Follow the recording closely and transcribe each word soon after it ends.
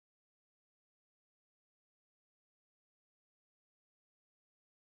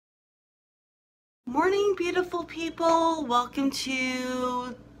Morning, beautiful people. Welcome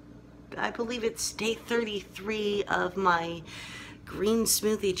to, I believe it's day 33 of my green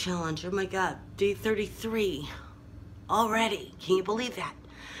smoothie challenge. Oh my god, day 33 already. Can you believe that?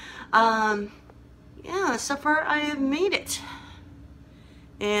 Yeah, so far I have made it.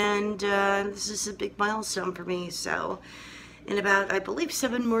 And this is a big milestone for me. So in about, I believe,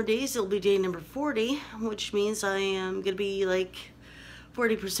 7 more days, it'll be day number 40, which means I am going to be like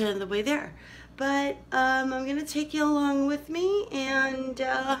 40% of the way there. But I'm going to take you along with me, and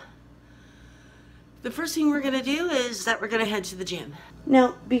the first thing we're going to do is that we're going to head to the gym.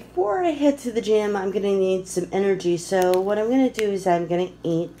 Now, before I head to the gym, I'm going to need some energy. So what I'm going to do is I'm going to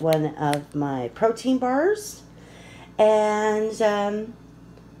eat one of my protein bars, and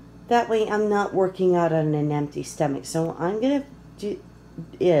that way I'm not working out on an empty stomach. So I'm going to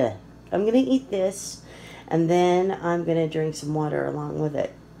I'm going to eat this, and then I'm going to drink some water along with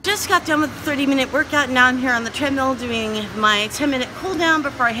it. Just got done with the 30-minute workout. Now I'm here on the treadmill doing my 10-minute cool down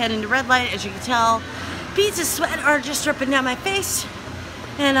before I head into red light. As you can tell, beads of sweat are just dripping down my face,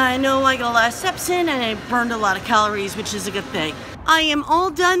 and I know I got a lot of steps in and I burned a lot of calories, which is a good thing. I am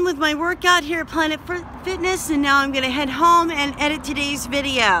all done with my workout here at Planet Fitness, and now I'm gonna head home and edit today's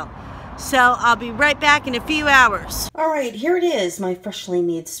video. So I'll be right back in a few hours. All right, here it is, my freshly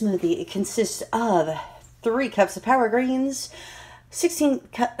made smoothie. It consists of 3 cups of power greens, 16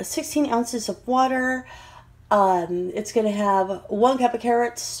 ounces of water. It's going to have 1 cup of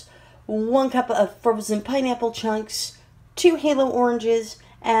carrots, 1 cup of frozen pineapple chunks, 2 halo oranges,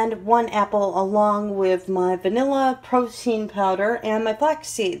 and 1 apple, along with my vanilla protein powder and my flax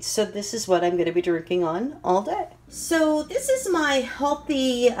seeds. So this is what I'm going to be drinking on all day. So this is my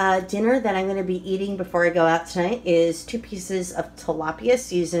healthy dinner that I'm going to be eating before I go out tonight. Is 2 pieces of tilapia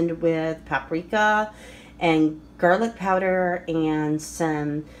seasoned with paprika and garlic powder and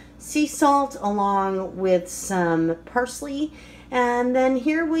some sea salt, along with some parsley. And then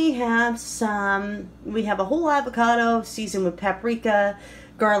here we have a whole avocado seasoned with paprika,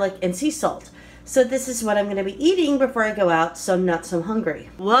 garlic, and sea salt. So this is what I'm going to be eating before I go out, so I'm not so hungry.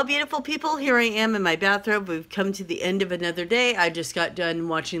 Well, beautiful people, here I am in my bathrobe. We've come to the end of another day. I just got done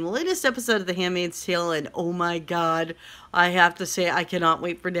watching the latest episode of The Handmaid's Tale, and oh my god, I have to say I cannot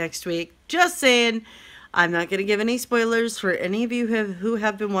wait for next week. Just saying. I'm not going to give any spoilers for any of you who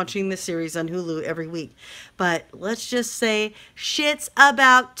have been watching this series on Hulu every week. But let's just say shit's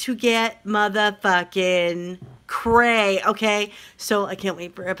about to get motherfucking cray, okay? So I can't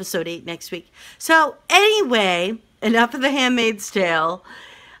wait for episode 8 next week. So anyway, enough of The Handmaid's Tale.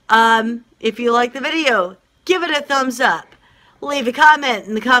 If you like the video, give it a thumbs up. Leave a comment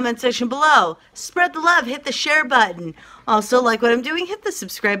in the comment section below. Spread the love, hit the share button. Also, like what I'm doing, hit the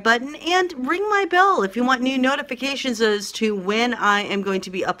subscribe button and ring my bell if you want new notifications as to when I am going to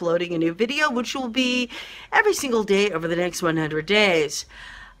be uploading a new video, which will be every single day over the next 100 days.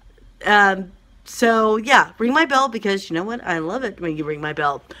 So yeah, ring my bell, because you know what? I love it when you ring my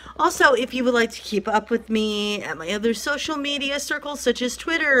bell. Also, if you would like to keep up with me at my other social media circles, such as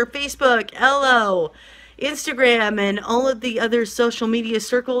Twitter, Facebook, LO, Instagram, and all of the other social media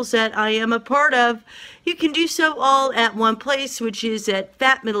circles that I am a part of, you can do so all at one place, which is at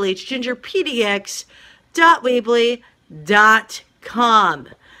fatmiddleagedginger.weebly.com.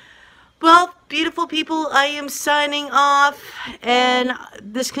 Well, beautiful people, I am signing off, and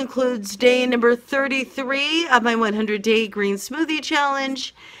this concludes day number 33 of my 100-day green smoothie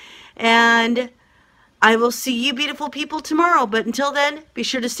challenge, and I will see you beautiful people tomorrow. But until then, be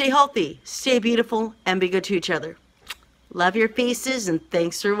sure to stay healthy, stay beautiful, and be good to each other. Love your faces, and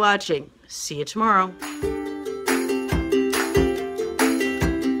thanks for watching. See you tomorrow.